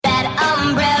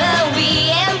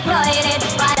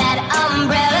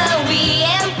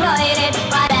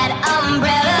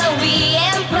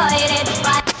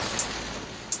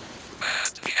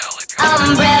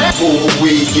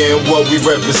and what we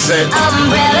represent.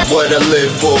 What I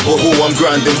live for, but who I'm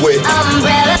grinding with.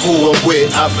 Who I'm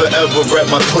with, I forever rep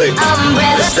my clique.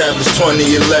 Established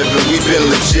 2011, we been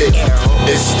legit.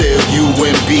 It's still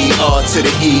UMBR to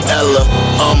the E-Ella.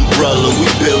 Umbrella, we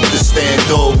built to stand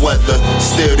all weather.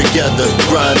 Still together,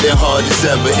 grinding hard as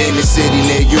ever. In the city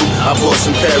near you, I bought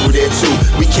some Caro there too.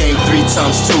 We came 3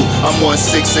 times 2, I'm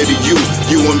 1/6 of the U.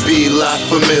 UMB, La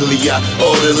Familia,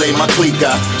 Orderly, my clique.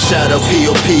 Shout out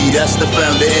POP, that's the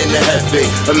founder and the hefe.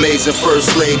 Amazing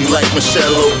first lady like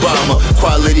Michelle Obama.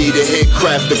 Quality to hit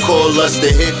craft, to call us the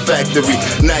hit factory.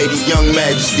 Nighty, young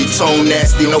majesty, tone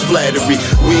nasty, no flattery.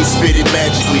 We spit it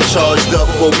magically, charged up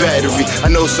for battery. I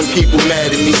know some people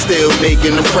mad at me, still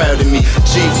making them proud of me.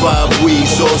 G5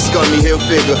 Weez, all scummy hill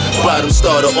figure. Bottom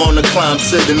starter on the climb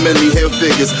to the Millie Hill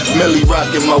figures. Millie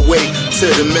rocking my way to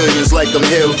the millions like I'm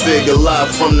Hill figure. Live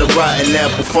from the rotten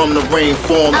apple, from the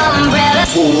rainform.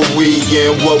 Who are we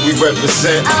and what we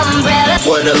represent.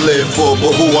 What I live for,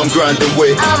 but who I'm grinding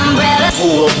with.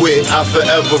 Who I'm with, I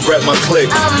forever rep my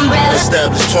clique.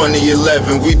 Established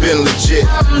 2011, we been legit.